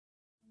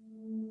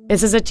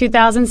This is a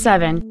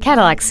 2007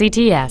 Cadillac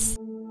CTS.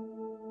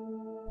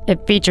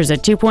 It features a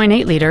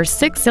 2.8-liter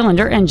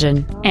six-cylinder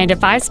engine and a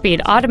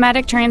 5-speed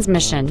automatic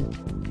transmission.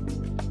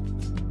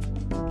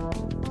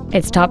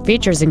 Its top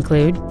features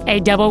include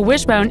a double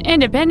wishbone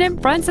independent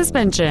front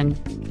suspension,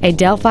 a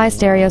Delphi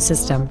stereo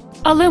system,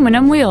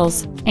 aluminum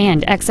wheels,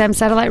 and XM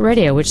satellite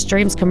radio which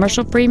streams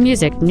commercial-free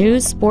music,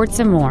 news, sports,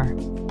 and more.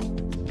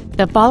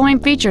 The following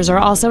features are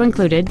also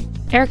included: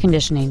 air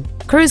conditioning,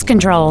 cruise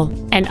control,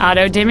 an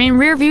auto-dimming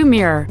rearview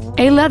mirror,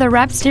 a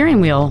leather-wrapped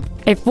steering wheel,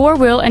 a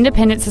 4-wheel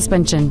independent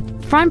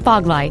suspension, front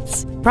fog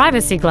lights,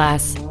 privacy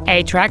glass,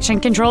 a traction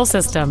control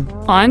system,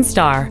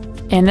 OnStar,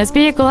 and this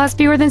vehicle has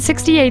fewer than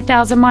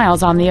 68,000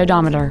 miles on the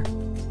odometer.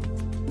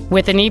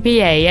 With an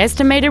EPA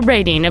estimated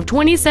rating of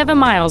 27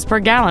 miles per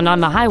gallon on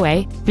the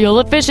highway, fuel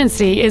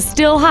efficiency is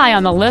still high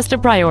on the list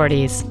of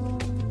priorities.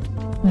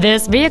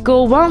 This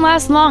vehicle won't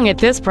last long at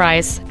this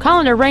price. Call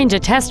and arrange a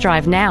test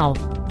drive now.